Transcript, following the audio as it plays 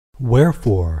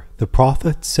Wherefore the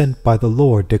prophets sent by the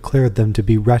Lord declared them to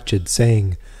be wretched,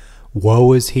 saying,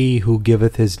 Woe is he who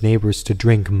giveth his neighbors to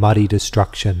drink muddy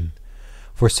destruction.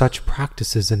 For such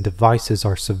practices and devices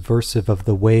are subversive of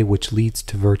the way which leads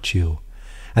to virtue.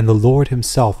 And the Lord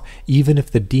himself, even if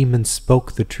the demons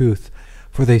spoke the truth,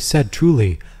 for they said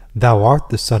truly, Thou art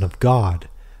the Son of God,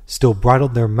 still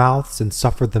bridled their mouths and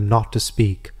suffered them not to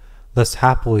speak, lest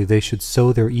haply they should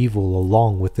sow their evil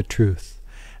along with the truth,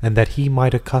 and that he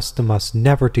might accustom us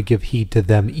never to give heed to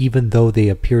them even though they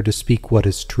appear to speak what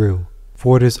is true.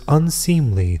 For it is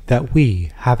unseemly that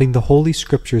we, having the Holy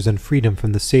Scriptures and freedom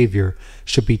from the Saviour,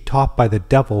 should be taught by the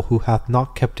devil, who hath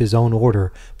not kept his own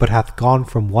order, but hath gone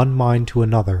from one mind to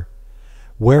another.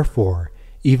 Wherefore,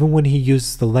 even when he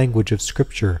uses the language of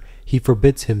Scripture, he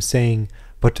forbids him, saying,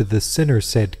 But to the sinner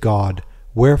said God,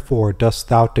 Wherefore dost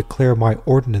thou declare my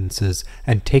ordinances,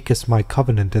 and takest my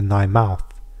covenant in thy mouth?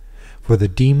 For the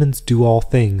demons do all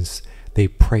things, they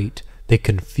prate, they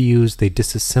confuse, they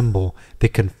disassemble, they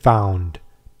confound,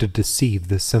 to deceive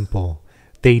the simple.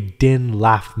 They din,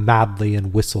 laugh madly,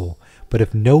 and whistle, but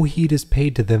if no heed is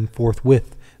paid to them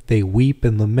forthwith, they weep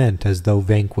and lament as though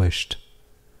vanquished.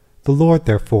 The Lord,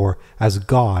 therefore, as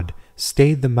God,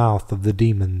 stayed the mouth of the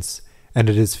demons, and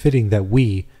it is fitting that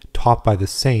we, taught by the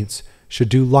saints, should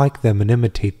do like them and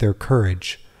imitate their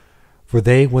courage. For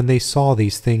they, when they saw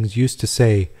these things, used to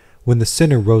say, When the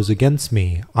sinner rose against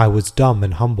me, I was dumb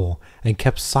and humble, and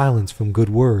kept silence from good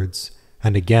words.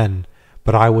 And again,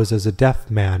 But I was as a deaf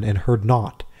man, and heard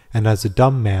not, and as a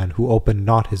dumb man who opened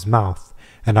not his mouth,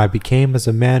 and I became as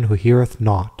a man who heareth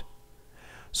not.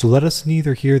 So let us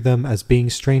neither hear them as being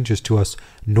strangers to us,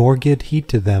 nor give heed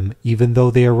to them, even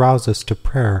though they arouse us to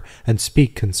prayer and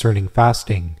speak concerning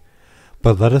fasting.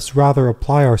 But let us rather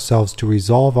apply ourselves to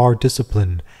resolve our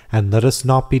discipline, and let us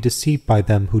not be deceived by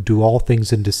them who do all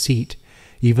things in deceit,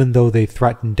 even though they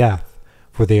threaten death,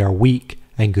 for they are weak,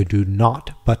 and do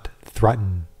not but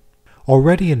threaten.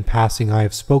 Already in passing I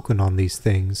have spoken on these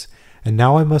things, and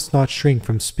now I must not shrink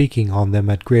from speaking on them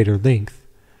at greater length.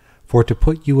 For to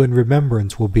put you in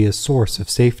remembrance will be a source of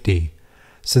safety.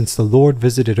 Since the Lord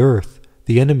visited earth,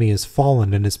 the enemy is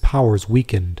fallen and his powers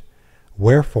weakened.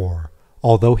 Wherefore,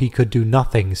 although he could do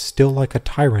nothing, still like a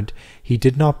tyrant, he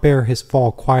did not bear his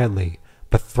fall quietly,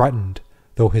 but threatened,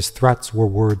 though his threats were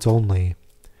words only.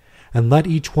 And let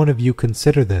each one of you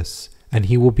consider this, and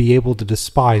he will be able to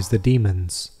despise the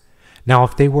demons. Now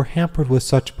if they were hampered with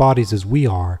such bodies as we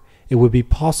are, it would be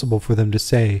possible for them to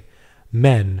say,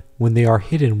 Men, when they are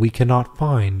hidden we cannot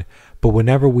find, but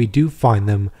whenever we do find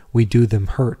them, we do them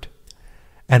hurt.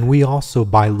 And we also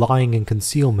by lying and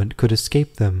concealment could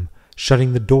escape them,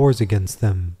 shutting the doors against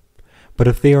them. But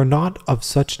if they are not of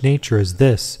such nature as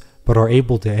this, but are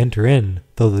able to enter in,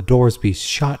 though the doors be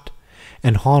shut,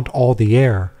 and haunt all the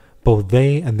air, both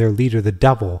they and their leader the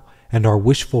devil, and are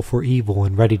wishful for evil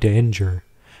and ready to injure.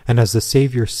 And as the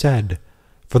Saviour said,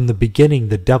 From the beginning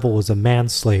the devil is a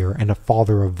manslayer and a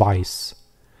father of vice.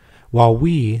 While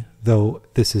we, though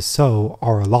this is so,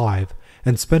 are alive,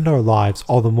 and spend our lives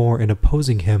all the more in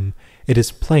opposing him, it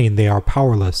is plain they are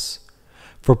powerless.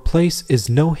 For place is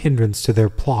no hindrance to their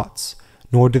plots,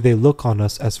 nor do they look on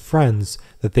us as friends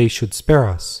that they should spare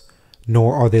us,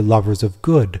 nor are they lovers of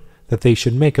good that they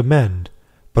should make amend,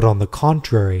 but on the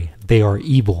contrary they are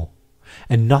evil.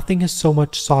 And nothing is so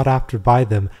much sought after by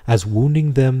them as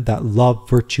wounding them that love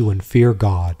virtue and fear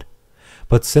God.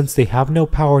 But since they have no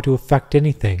power to effect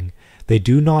anything, they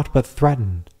do not but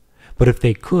threaten. But if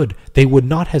they could, they would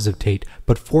not hesitate,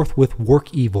 but forthwith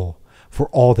work evil, for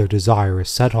all their desire is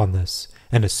set on this,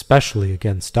 and especially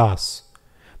against us.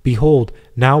 Behold,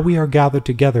 now we are gathered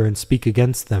together and speak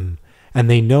against them, and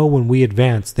they know when we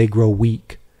advance they grow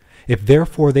weak. If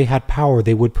therefore they had power,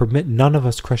 they would permit none of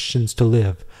us Christians to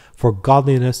live, for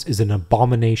godliness is an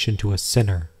abomination to a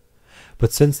sinner.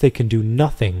 But since they can do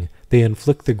nothing, they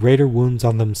inflict the greater wounds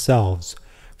on themselves,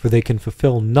 for they can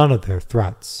fulfill none of their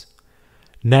threats.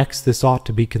 Next, this ought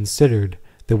to be considered,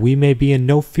 that we may be in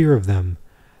no fear of them,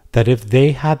 that if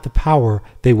they had the power,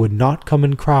 they would not come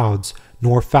in crowds,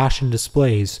 nor fashion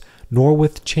displays, nor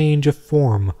with change of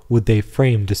form would they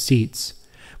frame deceits.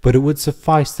 But it would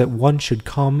suffice that one should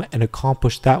come and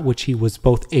accomplish that which he was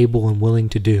both able and willing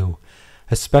to do,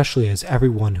 especially as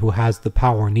everyone who has the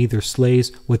power neither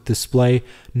slays with display,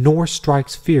 nor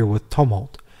strikes fear with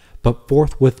tumult, but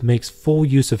forthwith makes full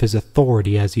use of his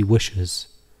authority as he wishes.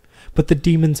 But the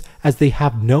demons, as they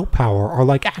have no power, are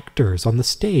like actors on the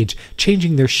stage,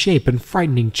 changing their shape and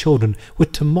frightening children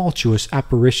with tumultuous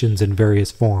apparitions in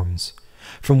various forms,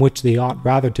 from which they ought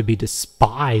rather to be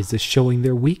despised as showing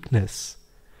their weakness.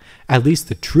 At least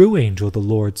the true angel the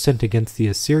Lord sent against the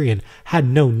Assyrian had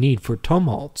no need for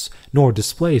tumults, nor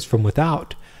displays from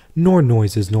without, nor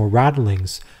noises nor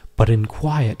rattlings, but in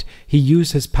quiet he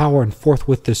used his power and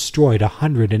forthwith destroyed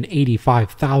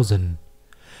 185,000.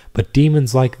 But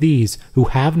demons like these, who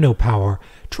have no power,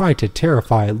 try to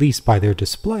terrify at least by their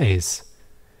displays.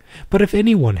 But if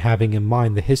anyone having in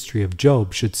mind the history of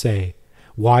Job should say,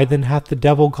 "Why then hath the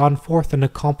devil gone forth and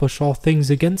accomplished all things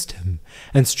against him,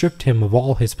 and stripped him of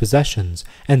all his possessions,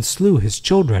 and slew his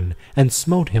children, and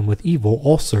smote him with evil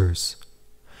ulcers?"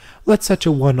 Let such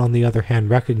a one on the other hand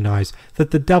recognize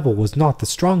that the devil was not the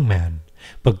strong man,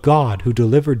 but God who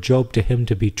delivered Job to him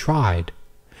to be tried.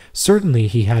 Certainly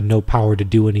he had no power to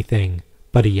do anything,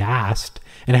 but he asked,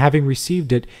 and having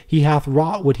received it, he hath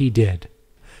wrought what he did.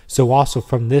 So also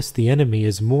from this the enemy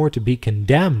is more to be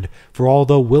condemned, for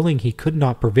although willing he could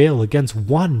not prevail against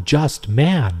one just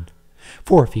man.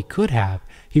 For if he could have,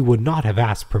 he would not have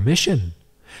asked permission.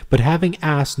 But having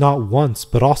asked not once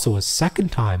but also a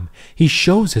second time, he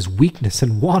shows his weakness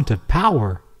and want of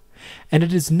power. And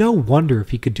it is no wonder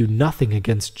if he could do nothing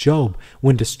against Job,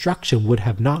 when destruction would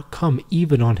have not come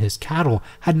even on his cattle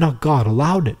had not God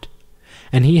allowed it.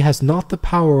 And he has not the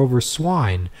power over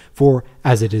swine, for,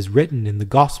 as it is written in the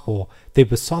Gospel, they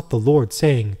besought the Lord,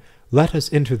 saying, "Let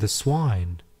us enter the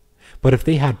swine." But if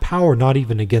they had power not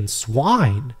even against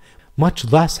swine, much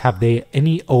less have they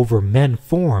any over men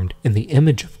formed in the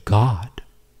image of God.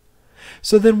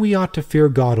 So then we ought to fear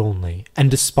God only, and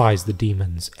despise the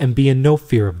demons, and be in no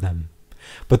fear of them.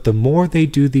 But the more they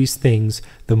do these things,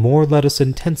 the more let us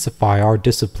intensify our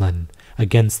discipline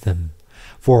against them.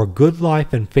 For a good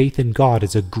life and faith in God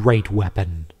is a great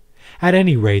weapon. At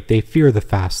any rate, they fear the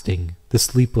fasting, the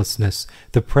sleeplessness,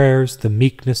 the prayers, the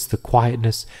meekness, the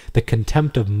quietness, the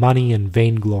contempt of money and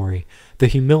vainglory, the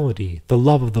humility, the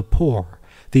love of the poor,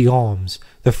 the alms,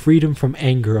 the freedom from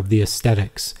anger of the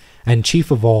ascetics, and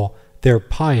chief of all, their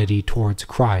piety towards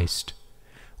Christ.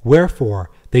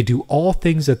 Wherefore they do all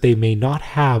things that they may not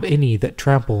have any that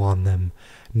trample on them,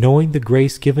 knowing the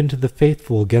grace given to the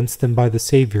faithful against them by the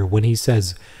Saviour, when he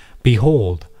says,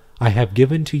 "Behold, I have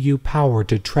given to you power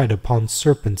to tread upon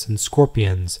serpents and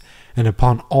scorpions, and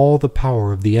upon all the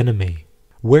power of the enemy."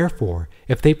 Wherefore,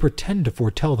 if they pretend to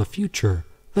foretell the future,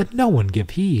 let no one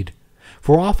give heed.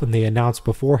 For often they announce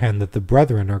beforehand that the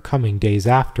brethren are coming days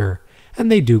after,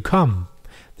 and they do come.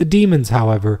 The demons,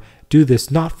 however, do this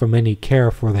not from any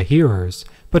care for the hearers,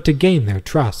 but to gain their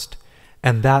trust,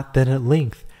 and that then at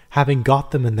length, having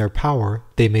got them in their power,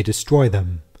 they may destroy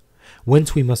them.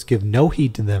 Whence we must give no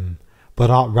heed to them, but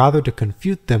ought rather to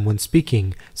confute them when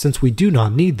speaking, since we do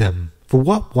not need them. For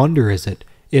what wonder is it,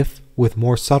 if, with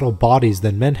more subtle bodies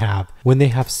than men have, when they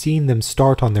have seen them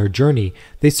start on their journey,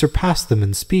 they surpass them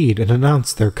in speed and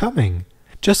announce their coming?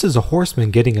 Just as a horseman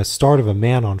getting a start of a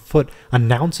man on foot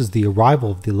announces the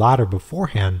arrival of the latter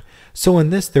beforehand, so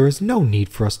in this there is no need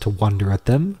for us to wonder at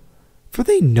them. For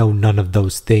they know none of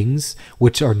those things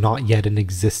which are not yet in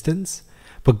existence,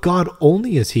 but God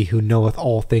only is he who knoweth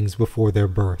all things before their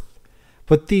birth.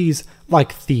 But these,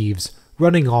 like thieves,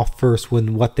 running off first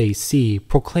when what they see,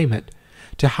 proclaim it.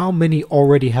 To how many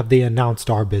already have they announced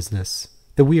our business,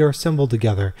 that we are assembled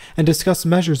together, and discuss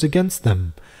measures against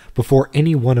them, before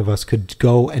any one of us could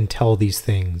go and tell these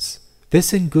things?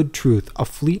 This in good truth a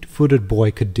fleet-footed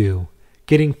boy could do,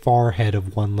 getting far ahead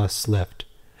of one less swift.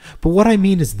 But what I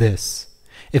mean is this: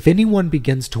 if anyone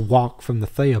begins to walk from the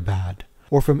Theobad,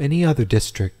 or from any other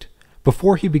district,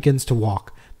 before he begins to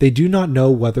walk, they do not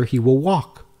know whether he will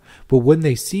walk. But when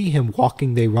they see him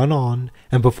walking they run on,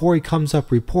 and before he comes up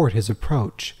report his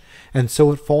approach. And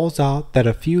so it falls out that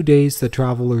a few days the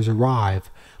travellers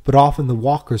arrive, but often the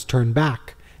walkers turn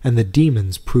back, and the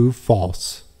demons prove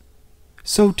false.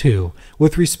 So too,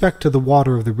 with respect to the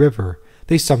water of the river,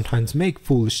 they sometimes make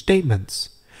foolish statements.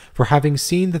 For having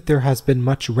seen that there has been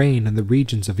much rain in the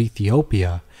regions of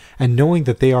Ethiopia, and knowing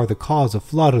that they are the cause of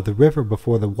flood of the river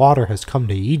before the water has come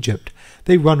to Egypt,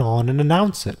 they run on and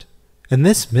announce it. And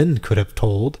this men could have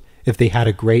told, if they had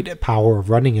a great power of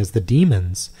running as the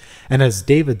demons. And as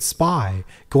David's spy,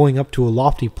 going up to a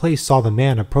lofty place, saw the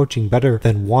man approaching better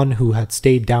than one who had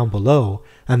stayed down below,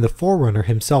 and the forerunner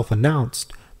himself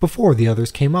announced, before the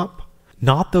others came up,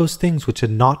 not those things which had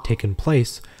not taken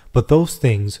place, but those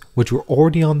things which were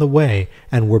already on the way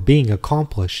and were being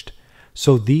accomplished.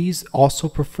 So these also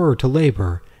prefer to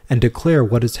labor, and declare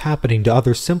what is happening to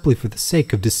others simply for the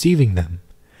sake of deceiving them.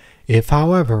 If,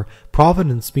 however,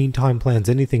 Providence meantime plans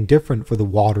anything different for the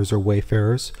waters or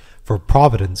wayfarers, for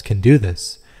Providence can do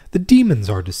this, the demons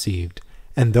are deceived,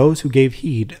 and those who gave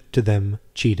heed to them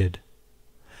cheated.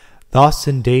 Thus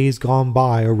in days gone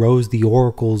by arose the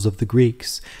oracles of the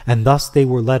Greeks, and thus they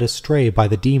were led astray by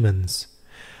the demons.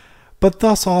 But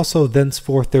thus also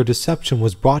thenceforth their deception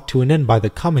was brought to an end by the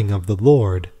coming of the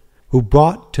Lord, who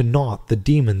brought to naught the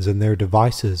demons and their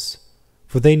devices.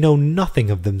 For they know nothing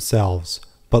of themselves,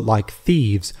 but like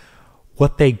thieves,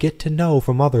 what they get to know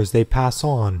from others they pass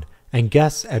on, and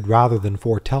guess at rather than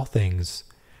foretell things.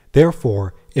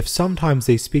 Therefore, if sometimes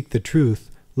they speak the truth,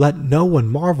 let no one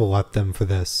marvel at them for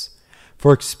this.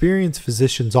 For experienced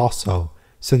physicians also,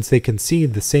 since they can see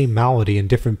the same malady in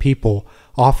different people,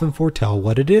 often foretell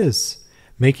what it is,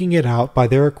 making it out by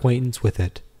their acquaintance with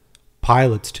it.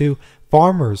 Pilots, too,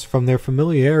 farmers, from their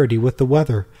familiarity with the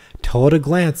weather, tell at a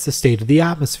glance the state of the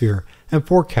atmosphere, and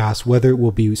forecast whether it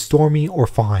will be stormy or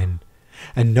fine.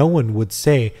 And no one would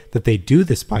say that they do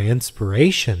this by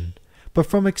inspiration, but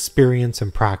from experience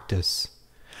and practice.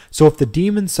 So if the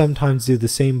demons sometimes do the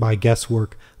same by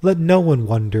guesswork, let no one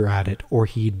wonder at it or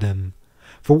heed them.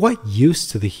 For what use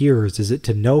to the hearers is it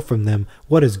to know from them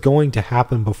what is going to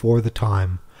happen before the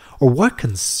time? Or what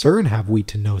concern have we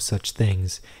to know such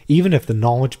things, even if the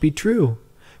knowledge be true?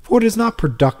 For it is not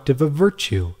productive of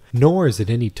virtue, nor is it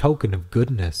any token of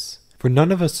goodness. For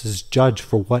none of us is judged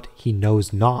for what he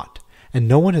knows not, and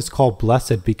no one is called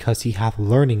blessed because he hath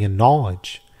learning and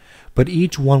knowledge. But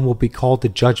each one will be called to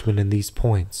judgment in these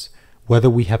points, whether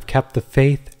we have kept the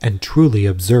faith and truly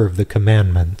observed the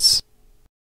commandments.